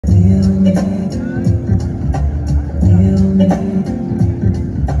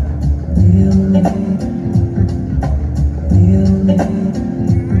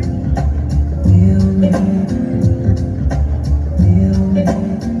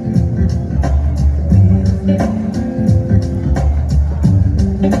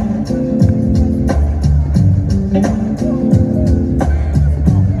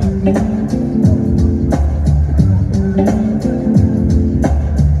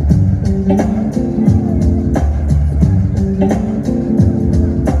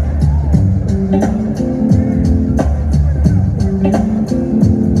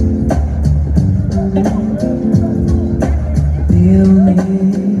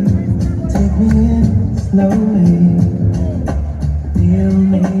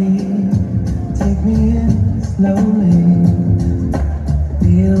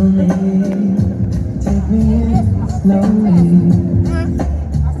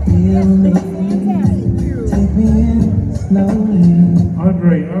Take me in slowly.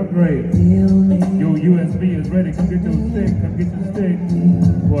 Andre, your USB is ready. Come get your stick. Come get your stick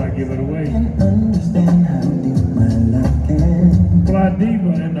before I give it away. And understand how deep my love can. Fly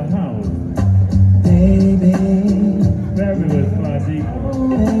Diva in the house. Baby. Fabulous Fly Diva.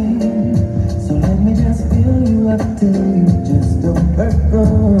 So let me just fill you up till you just go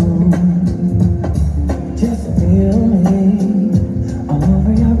purple. Just feel me all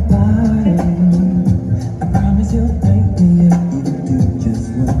over your body. I promise you'll thank me if you do just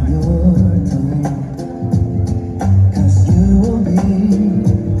what you're told. 'Cause you will be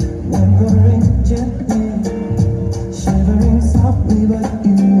whimpering gently, shivering softly, but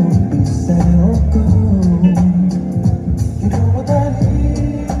you won't be sad or cold. You know what that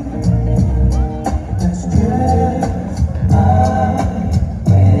is? That's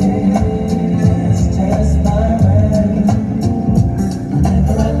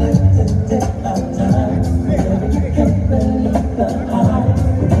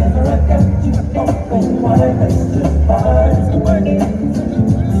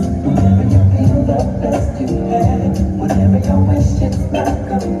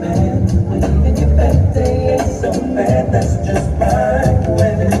just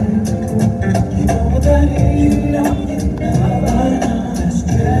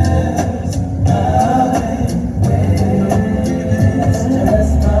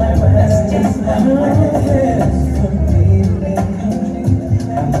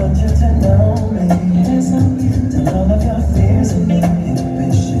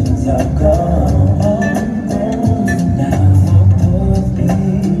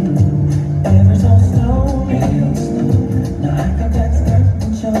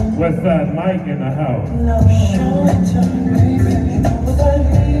Westside Mike in the house.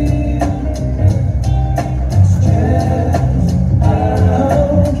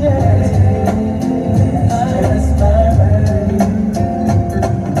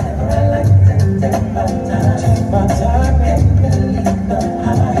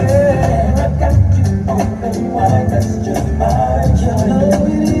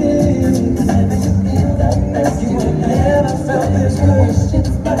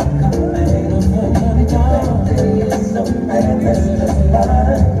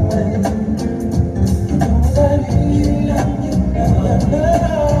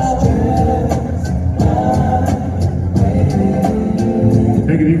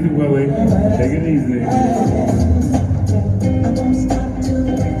 Take it easy, Willie. Take it easy.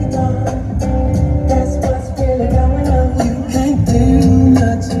 That's what's really going on. You can't do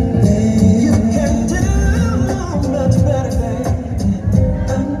much. You can't do much better, baby.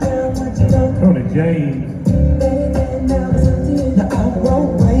 I'm down what you don't. Tony James. Now I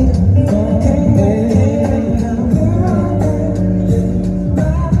won't wait.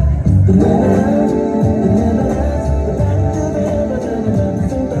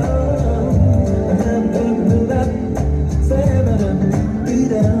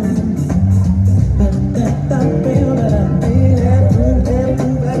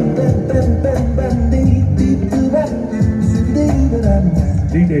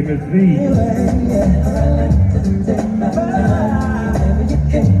 DJ Miss V.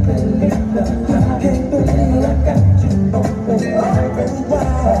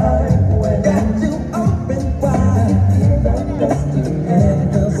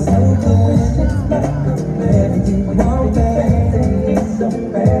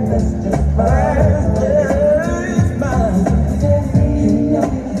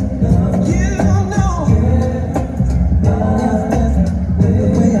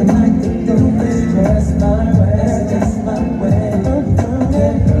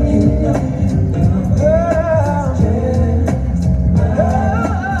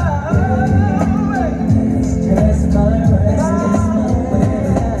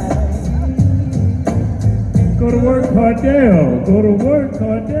 Go to work, Cardell. Go to work,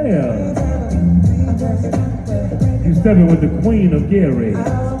 Cardell. You stepping with the Queen of Gary,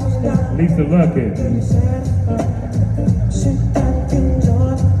 Lisa Luckett.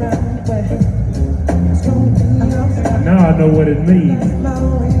 Now I know what it means.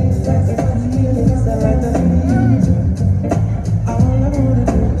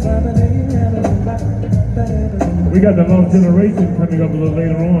 We got the Lost Generation coming up a little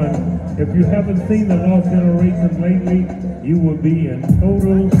later on. If you haven't seen the Lost Generation lately, you will be in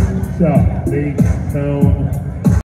total shock. They sound